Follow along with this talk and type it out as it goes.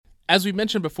As we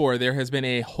mentioned before, there has been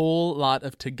a whole lot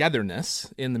of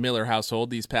togetherness in the Miller household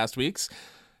these past weeks,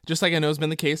 just like I know has been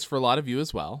the case for a lot of you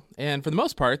as well. And for the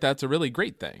most part, that's a really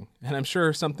great thing. And I'm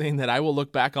sure something that I will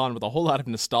look back on with a whole lot of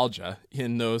nostalgia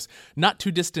in those not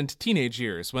too distant teenage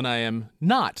years when I am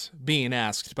not being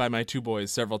asked by my two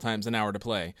boys several times an hour to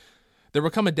play. There will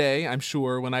come a day, I'm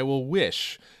sure, when I will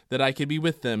wish that I could be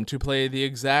with them to play the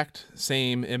exact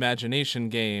same imagination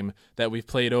game that we've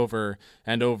played over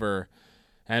and over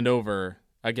and over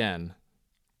again.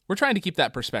 We're trying to keep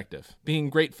that perspective, being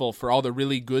grateful for all the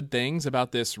really good things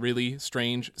about this really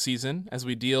strange season as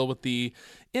we deal with the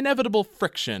inevitable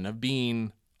friction of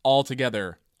being all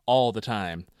together all the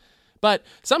time. But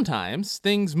sometimes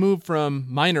things move from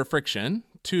minor friction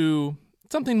to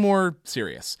something more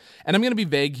serious. And I'm going to be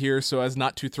vague here so as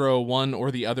not to throw one or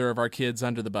the other of our kids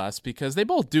under the bus, because they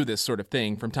both do this sort of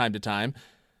thing from time to time,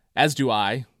 as do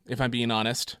I, if I'm being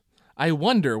honest. I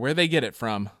wonder where they get it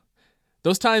from.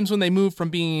 Those times when they move from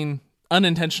being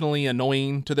unintentionally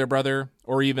annoying to their brother,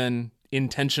 or even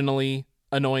intentionally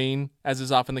annoying, as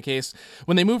is often the case,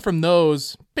 when they move from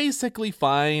those basically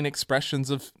fine expressions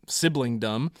of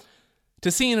siblingdom to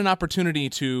seeing an opportunity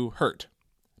to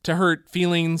hurt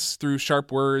feelings through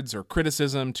sharp words or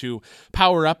criticism, to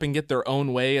power up and get their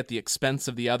own way at the expense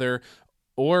of the other,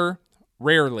 or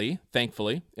rarely,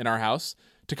 thankfully, in our house,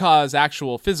 to cause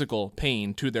actual physical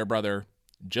pain to their brother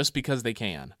just because they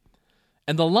can.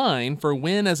 And the line for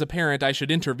when as a parent I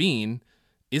should intervene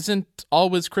isn't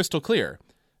always crystal clear,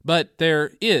 but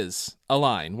there is a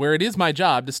line where it is my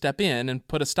job to step in and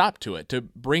put a stop to it, to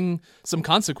bring some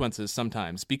consequences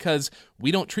sometimes, because we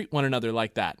don't treat one another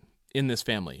like that in this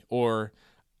family, or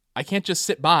I can't just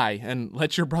sit by and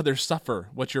let your brother suffer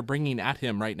what you're bringing at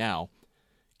him right now.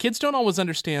 Kids don't always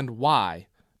understand why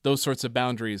those sorts of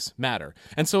boundaries matter.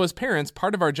 And so as parents,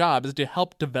 part of our job is to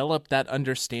help develop that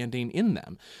understanding in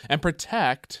them and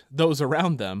protect those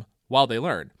around them while they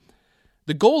learn.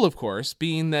 The goal, of course,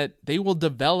 being that they will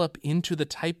develop into the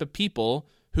type of people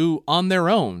who, on their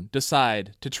own,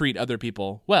 decide to treat other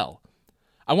people well.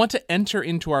 I want to enter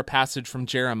into our passage from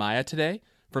Jeremiah today,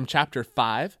 from chapter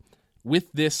 5,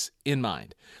 with this in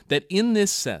mind, that in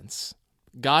this sense,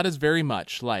 God is very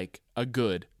much like a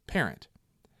good parent.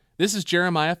 This is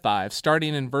Jeremiah 5,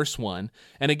 starting in verse 1,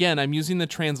 and again, I'm using the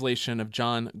translation of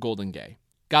John Goldingay.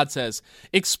 God says,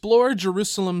 "Explore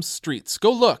Jerusalem's streets.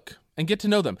 Go look and get to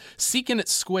know them. Seek in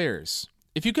its squares.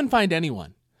 If you can find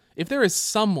anyone, if there is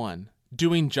someone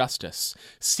doing justice,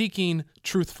 seeking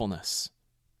truthfulness,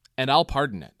 and I'll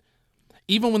pardon it.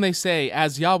 Even when they say,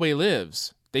 'As Yahweh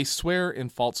lives,' they swear in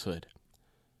falsehood.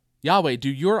 Yahweh, do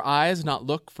your eyes not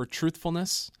look for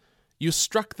truthfulness? You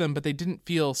struck them, but they didn't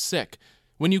feel sick.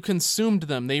 When you consumed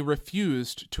them, they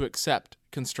refused to accept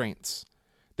constraints.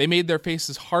 They made their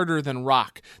faces harder than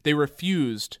rock. They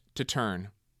refused to turn.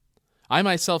 I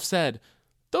myself said,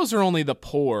 'Those are only the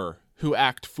poor who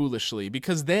act foolishly,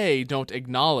 because they don't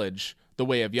acknowledge the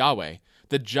way of Yahweh,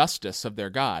 the justice of their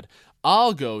God.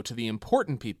 I'll go to the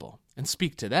important people and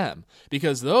speak to them,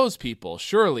 because those people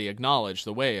surely acknowledge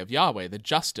the way of Yahweh, the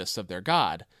justice of their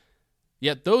God.'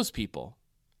 Yet those people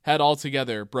had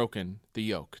altogether broken the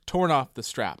yoke, torn off the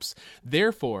straps.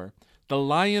 Therefore, the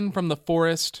lion from the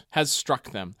forest has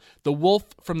struck them. The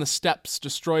wolf from the steppes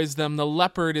destroys them. The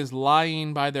leopard is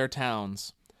lying by their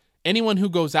towns. Anyone who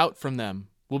goes out from them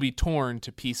will be torn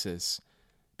to pieces,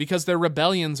 because their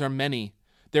rebellions are many,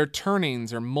 their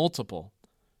turnings are multiple.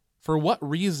 For what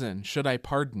reason should I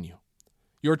pardon you?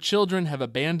 Your children have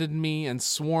abandoned me and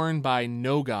sworn by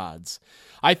no gods.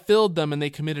 I filled them and they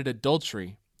committed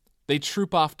adultery. They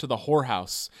troop off to the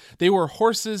whorehouse. They were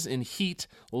horses in heat,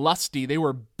 lusty. They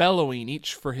were bellowing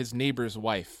each for his neighbor's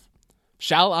wife.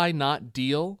 Shall I not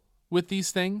deal with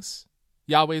these things?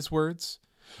 Yahweh's words.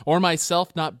 Or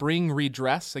myself not bring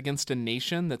redress against a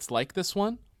nation that's like this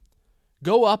one?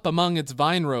 Go up among its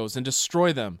vine rows and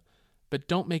destroy them, but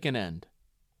don't make an end.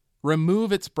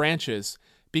 Remove its branches,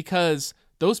 because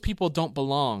those people don't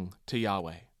belong to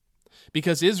Yahweh.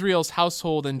 Because Israel's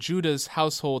household and Judah's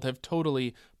household have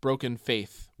totally broken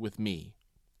faith with me.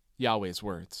 Yahweh's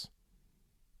words.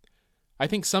 I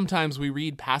think sometimes we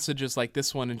read passages like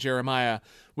this one in Jeremiah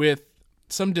with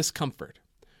some discomfort.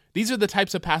 These are the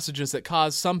types of passages that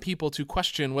cause some people to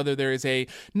question whether there is a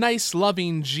nice,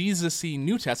 loving, Jesus-y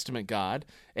New Testament God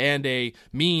and a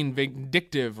mean,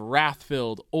 vindictive,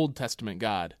 wrath-filled Old Testament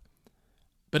God.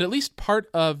 But at least part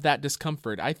of that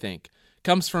discomfort, I think,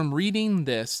 comes from reading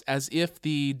this as if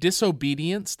the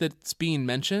disobedience that's being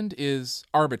mentioned is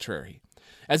arbitrary,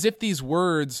 as if these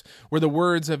words were the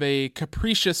words of a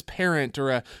capricious parent or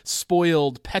a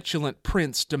spoiled, petulant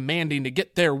prince demanding to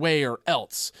get their way or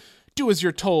else, Do as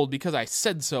you're told because I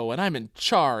said so and I'm in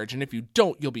charge, and if you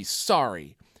don't, you'll be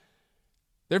sorry.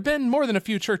 There have been more than a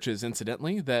few churches,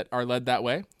 incidentally, that are led that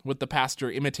way, with the pastor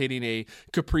imitating a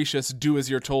capricious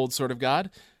do-as-you're-told sort of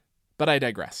God, but I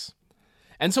digress.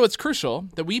 And so it's crucial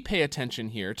that we pay attention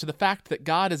here to the fact that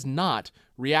God is not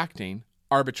reacting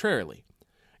arbitrarily.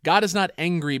 God is not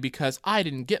angry because I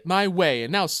didn't get my way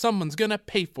and now someone's going to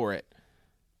pay for it.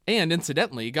 And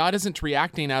incidentally, God isn't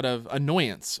reacting out of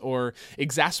annoyance or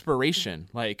exasperation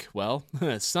like, well,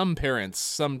 some parents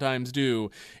sometimes do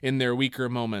in their weaker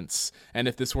moments. And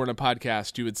if this weren't a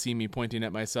podcast, you would see me pointing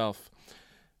at myself.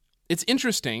 It's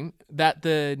interesting that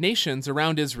the nations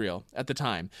around Israel at the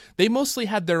time, they mostly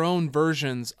had their own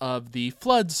versions of the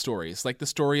flood stories, like the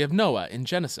story of Noah in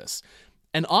Genesis.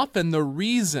 And often the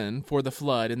reason for the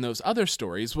flood in those other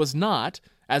stories was not,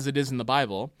 as it is in the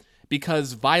Bible,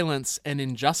 because violence and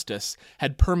injustice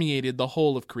had permeated the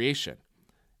whole of creation.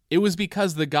 It was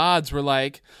because the gods were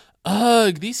like,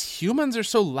 ugh, these humans are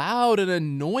so loud and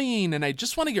annoying, and I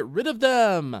just want to get rid of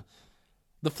them.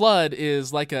 The flood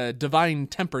is like a divine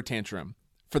temper tantrum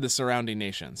for the surrounding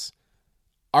nations.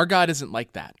 Our God isn't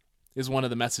like that, is one of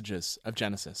the messages of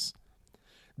Genesis.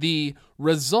 The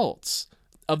results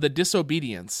of the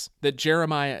disobedience that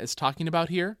Jeremiah is talking about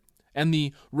here, and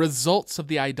the results of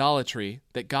the idolatry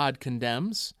that God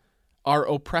condemns, are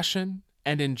oppression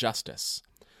and injustice.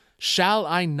 Shall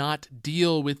I not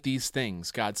deal with these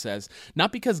things, God says,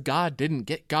 not because God didn't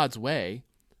get God's way,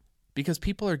 because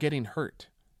people are getting hurt.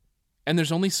 And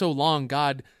there's only so long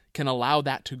God can allow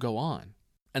that to go on.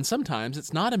 And sometimes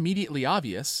it's not immediately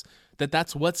obvious that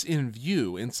that's what's in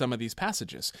view in some of these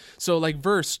passages. So like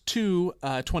verse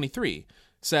 2:23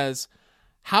 says,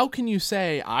 how can you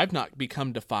say, I've not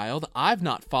become defiled, I've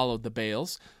not followed the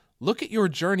Baals? Look at your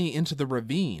journey into the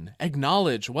ravine.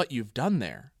 Acknowledge what you've done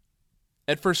there.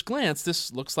 At first glance,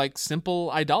 this looks like simple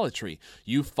idolatry.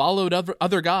 You followed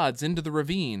other gods into the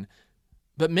ravine.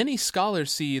 But many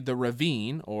scholars see the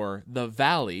ravine, or the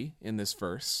valley in this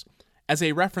verse, as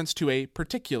a reference to a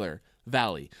particular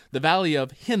valley, the valley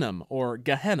of Hinnom, or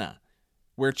Gehenna,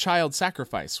 where child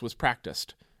sacrifice was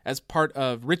practiced as part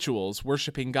of rituals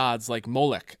worshiping gods like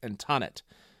Molech and Tanit,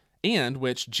 and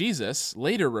which Jesus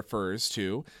later refers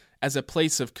to as a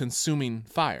place of consuming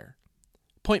fire.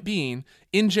 Point being,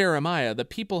 in Jeremiah, the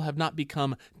people have not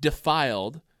become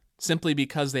defiled simply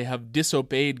because they have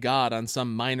disobeyed God on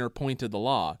some minor point of the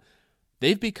law.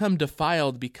 They've become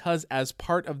defiled because as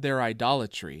part of their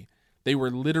idolatry, they were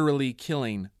literally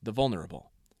killing the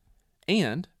vulnerable.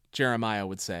 And, Jeremiah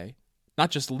would say,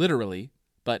 not just literally,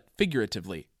 but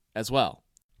figuratively as well.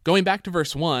 Going back to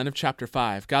verse 1 of chapter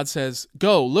 5, God says,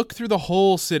 go, look through the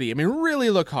whole city. I mean,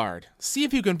 really look hard. See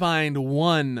if you can find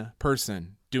one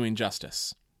person doing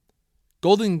justice.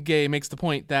 Golden Gay makes the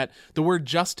point that the word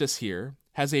justice here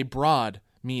has a broad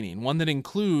meaning, one that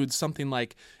includes something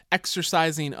like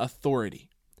exercising authority.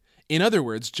 In other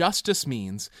words, justice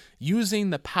means using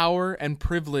the power and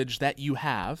privilege that you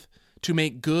have to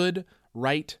make good,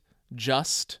 right,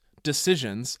 just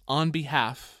decisions on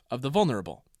behalf of the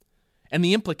vulnerable. And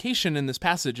the implication in this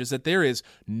passage is that there is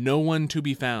no one to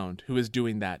be found who is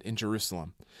doing that in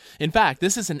Jerusalem. In fact,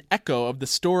 this is an echo of the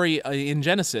story in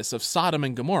Genesis of Sodom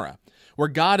and Gomorrah, where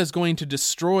God is going to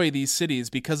destroy these cities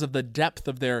because of the depth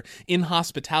of their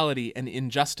inhospitality and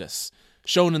injustice,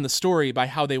 shown in the story by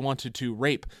how they wanted to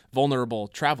rape vulnerable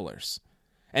travelers.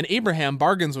 And Abraham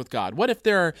bargains with God. What if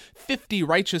there are 50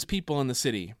 righteous people in the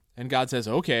city? And God says,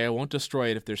 okay, I won't destroy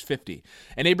it if there's 50.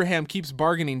 And Abraham keeps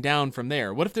bargaining down from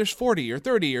there. What if there's 40 or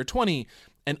 30 or 20?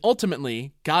 And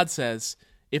ultimately, God says,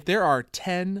 if there are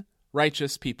 10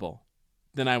 righteous people,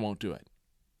 then I won't do it.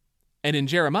 And in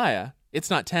Jeremiah, it's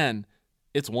not 10,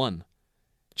 it's 1.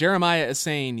 Jeremiah is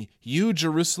saying, you,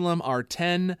 Jerusalem, are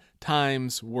 10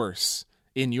 times worse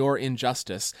in your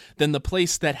injustice than the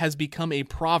place that has become a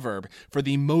proverb for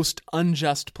the most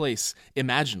unjust place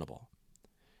imaginable.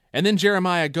 And then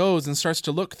Jeremiah goes and starts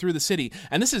to look through the city.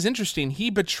 And this is interesting. He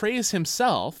betrays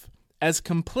himself as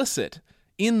complicit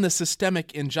in the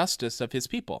systemic injustice of his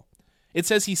people. It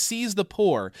says he sees the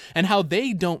poor and how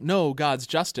they don't know God's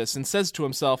justice and says to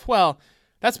himself, well,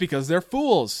 that's because they're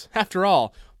fools. After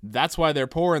all, that's why they're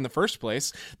poor in the first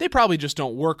place. They probably just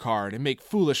don't work hard and make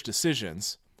foolish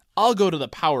decisions. I'll go to the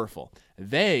powerful.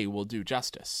 They will do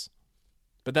justice.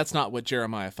 But that's not what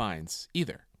Jeremiah finds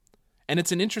either. And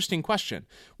it's an interesting question,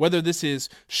 whether this is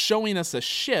showing us a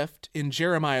shift in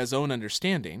Jeremiah's own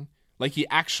understanding, like he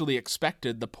actually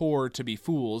expected the poor to be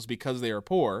fools because they are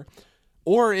poor,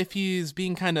 or if he's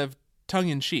being kind of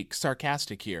tongue-in-cheek,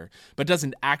 sarcastic here, but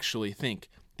doesn't actually think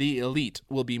the elite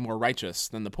will be more righteous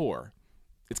than the poor.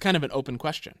 It's kind of an open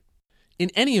question. In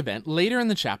any event, later in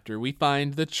the chapter, we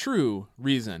find the true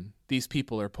reason these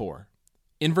people are poor.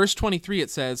 In verse 23, it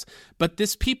says, "But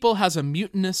this people has a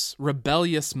mutinous,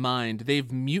 rebellious mind.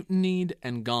 They've mutinied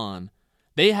and gone.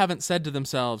 They haven't said to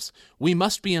themselves, 'We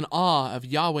must be in awe of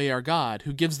Yahweh our God,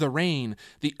 who gives the rain,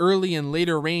 the early and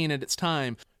later rain at its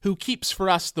time, who keeps for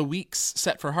us the weeks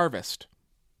set for harvest.'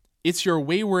 It's your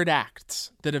wayward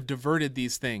acts that have diverted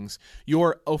these things,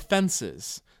 your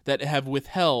offenses that have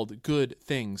withheld good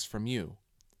things from you."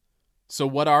 So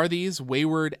what are these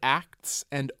wayward acts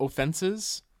and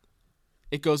offenses?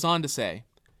 It goes on to say,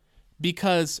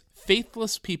 "Because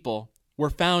faithless people were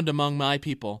found among my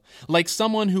people, like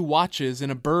someone who watches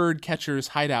in a bird catcher's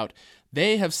hideout,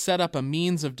 they have set up a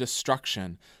means of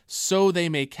destruction, so they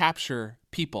may capture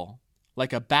people,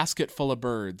 like a basket full of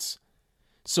birds.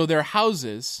 So their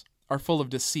houses are full of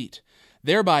deceit.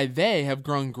 Thereby they have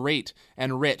grown great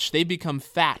and rich. They become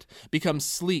fat, become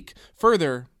sleek.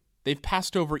 Further, they've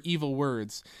passed over evil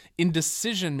words. In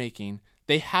decision-making,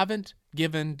 they haven't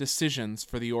given decisions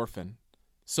for the orphan,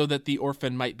 so that the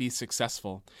orphan might be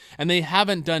successful. And they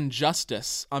haven't done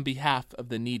justice on behalf of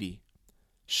the needy.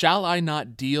 Shall I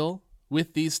not deal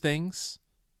with these things?"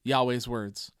 Yahweh's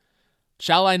words.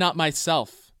 "Shall I not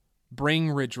myself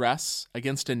bring redress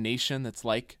against a nation that's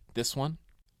like this one?"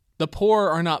 The poor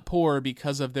are not poor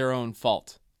because of their own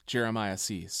fault, Jeremiah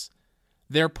sees.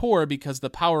 They're poor because the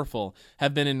powerful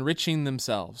have been enriching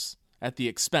themselves at the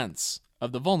expense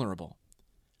of the vulnerable.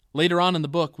 Later on in the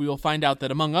book, we will find out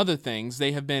that, among other things,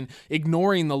 they have been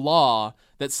ignoring the law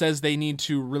that says they need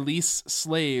to release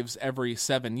slaves every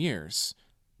 7 years,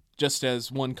 just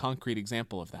as one concrete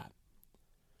example of that.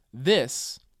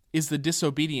 This is the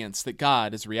disobedience that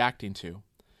God is reacting to.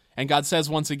 And God says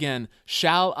once again,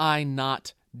 "Shall I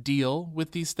not deal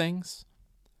with these things?"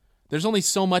 There's only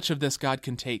so much of this God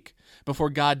can take before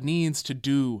God needs to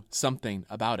do something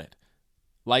about it,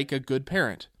 like a good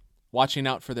parent watching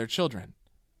out for their children.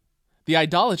 The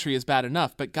idolatry is bad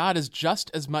enough, but God is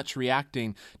just as much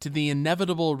reacting to the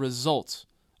inevitable result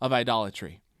of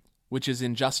idolatry, which is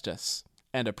injustice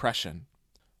and oppression.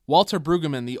 Walter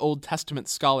Brueggemann, the Old Testament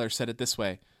scholar, said it this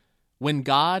way: "When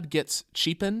God gets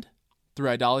cheapened through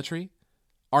idolatry,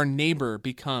 our neighbor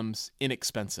becomes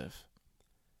inexpensive.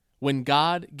 When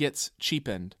God gets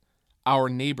cheapened, our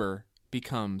neighbor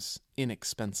becomes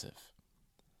inexpensive."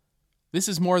 This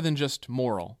is more than just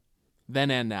moral, then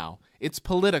and now. It's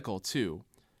political too.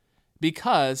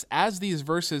 Because, as these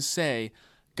verses say,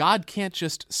 God can't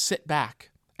just sit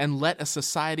back and let a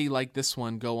society like this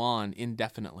one go on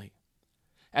indefinitely.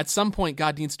 At some point,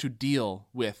 God needs to deal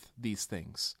with these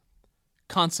things.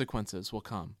 Consequences will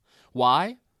come.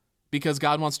 Why? Because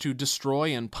God wants to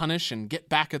destroy and punish and get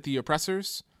back at the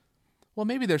oppressors? Well,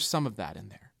 maybe there's some of that in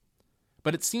there.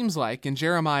 But it seems like, in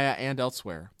Jeremiah and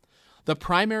elsewhere, the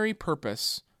primary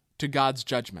purpose to God's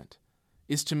judgment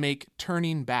is to make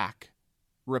turning back,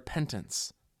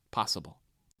 repentance, possible.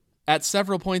 At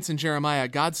several points in Jeremiah,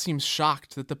 God seems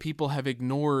shocked that the people have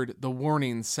ignored the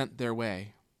warnings sent their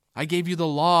way. "I gave you the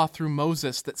law through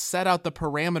Moses that set out the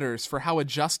parameters for how a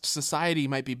just society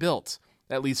might be built,"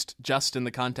 at least just in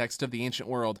the context of the ancient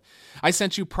world. "I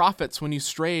sent you prophets when you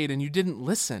strayed and you didn't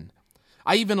listen.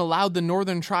 I even allowed the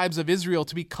northern tribes of Israel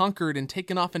to be conquered and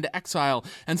taken off into exile,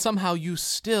 and somehow you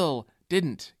still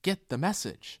didn't get the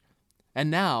message. And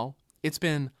now it's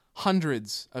been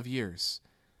hundreds of years.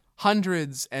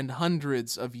 Hundreds and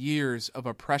hundreds of years of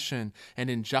oppression and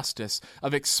injustice,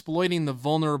 of exploiting the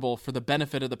vulnerable for the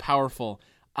benefit of the powerful.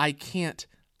 I can't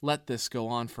let this go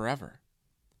on forever."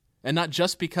 And not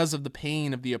just because of the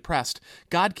pain of the oppressed.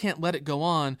 God can't let it go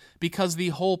on because the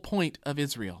whole point of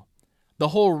Israel, the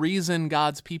whole reason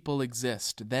God's people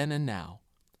exist then and now,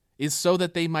 is so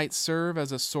that they might serve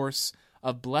as a source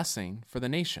of blessing for the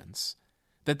nations,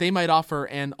 that they might offer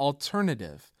an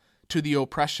alternative to the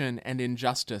oppression and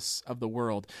injustice of the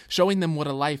world, showing them what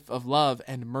a life of love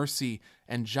and mercy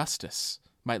and justice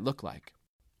might look like.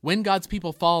 When God's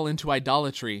people fall into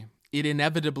idolatry, it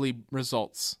inevitably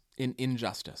results in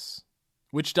injustice,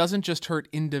 which doesn't just hurt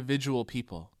individual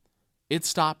people. It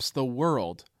stops the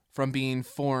world from being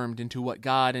formed into what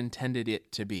God intended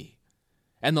it to be.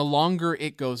 And the longer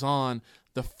it goes on,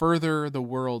 the further the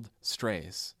world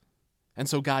strays. And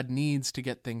so God needs to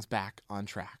get things back on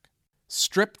track.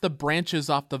 "Strip the branches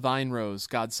off the vine rows,"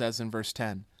 God says in verse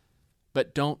 10,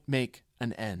 "but don't make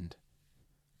an end."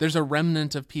 There's a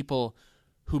remnant of people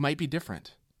who might be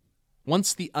different.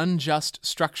 Once the unjust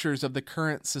structures of the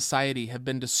current society have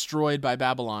been destroyed by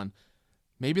Babylon,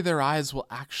 maybe their eyes will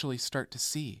actually start to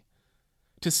see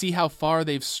how far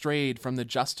they've strayed from the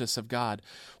justice of God.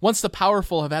 Once the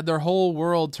powerful have had their whole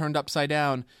world turned upside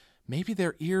down, maybe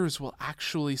their ears will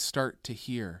actually start to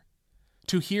hear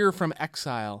from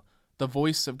exile the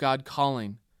voice of God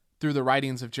calling through the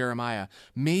writings of Jeremiah.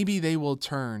 Maybe they will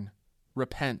turn,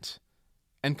 repent,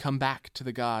 and come back to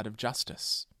the God of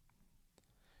justice.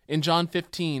 In John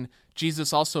 15,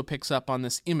 Jesus also picks up on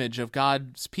this image of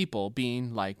God's people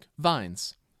being like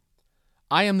vines.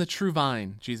 I am the true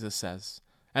vine, Jesus says,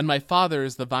 and my Father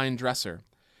is the vine dresser.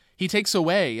 He takes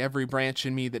away every branch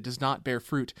in me that does not bear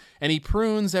fruit, and he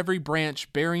prunes every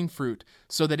branch bearing fruit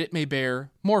so that it may bear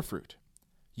more fruit.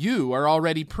 You are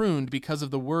already pruned because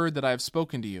of the word that I have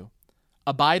spoken to you.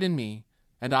 Abide in me,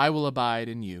 and I will abide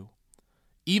in you.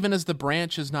 Even as the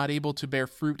branch is not able to bear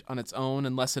fruit on its own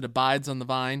unless it abides on the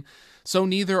vine, so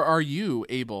neither are you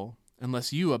able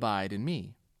unless you abide in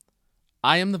me.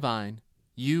 I am the vine,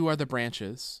 you are the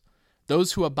branches.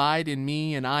 Those who abide in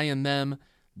me and I in them,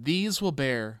 these will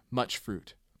bear much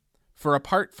fruit. For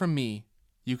apart from me,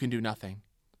 you can do nothing.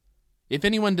 If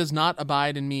anyone does not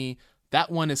abide in me,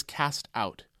 that one is cast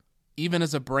out, even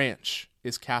as a branch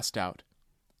is cast out.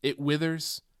 It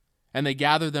withers, and they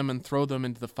gather them and throw them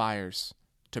into the fires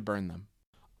to burn them.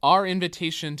 Our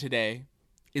invitation today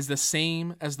is the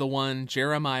same as the one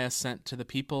Jeremiah sent to the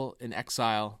people in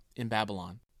exile in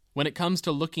Babylon. When it comes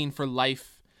to looking for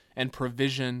life and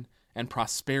provision and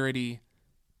prosperity,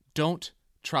 don't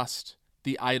trust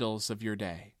the idols of your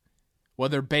day.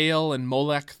 Whether Baal and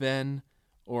Molech then,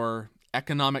 or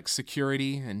economic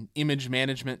security and image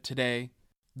management today,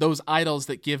 those idols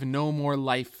that give no more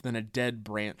life than a dead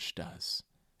branch does,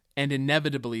 and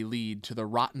inevitably lead to the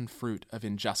rotten fruit of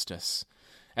injustice,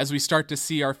 as we start to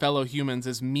see our fellow humans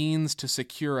as means to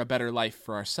secure a better life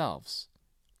for ourselves.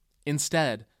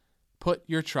 Instead, put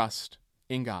your trust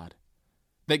in God,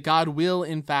 that God will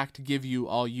in fact give you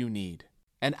all you need,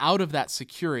 and out of that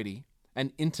security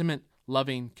and intimate,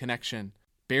 loving connection,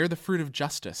 bear the fruit of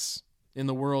justice in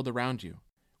the world around you.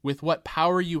 With what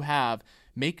power you have,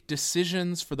 make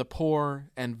decisions for the poor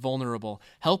and vulnerable,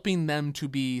 helping them to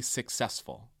be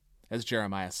successful, as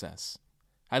Jeremiah says.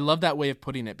 I love that way of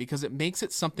putting it because it makes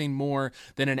it something more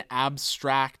than an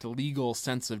abstract legal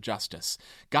sense of justice.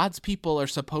 God's people are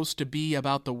supposed to be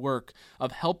about the work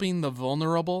of helping the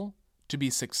vulnerable to be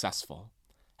successful,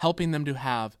 helping them to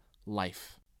have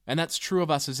life. And that's true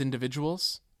of us as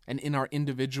individuals and in our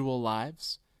individual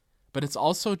lives, but it's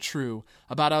also true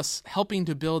about us helping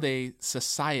to build a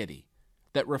society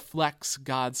that reflects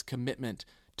God's commitment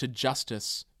to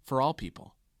justice for all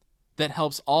people, that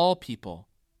helps all people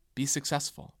be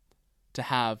successful, to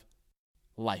have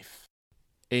life.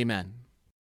 Amen.